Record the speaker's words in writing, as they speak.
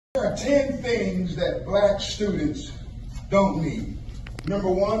There are 10 things that black students don't need. Number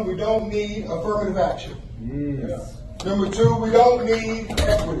 1, we don't need affirmative action. Yes. Number 2, we don't need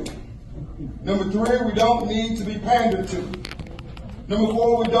equity. Number 3, we don't need to be pandered to. Number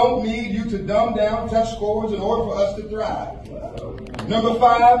 4, we don't need you to dumb down test scores in order for us to thrive. Number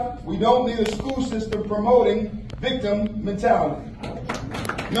 5, we don't need a school system promoting victim mentality.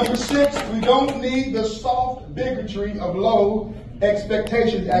 Number 6, we don't need the soft bigotry of low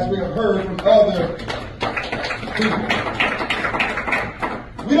expectations, as we have heard from other people.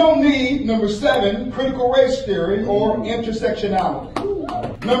 We don't need, number 7, critical race theory or intersectionality.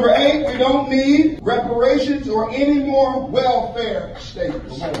 Number 8, we don't need reparations or any more welfare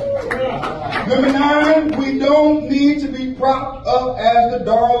states. Number 9, we don't need to be propped up as the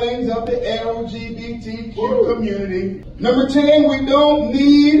darlings of the LGBTQ community. Number 10, we don't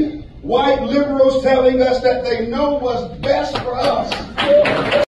need white liberals telling us that they know what's best for us.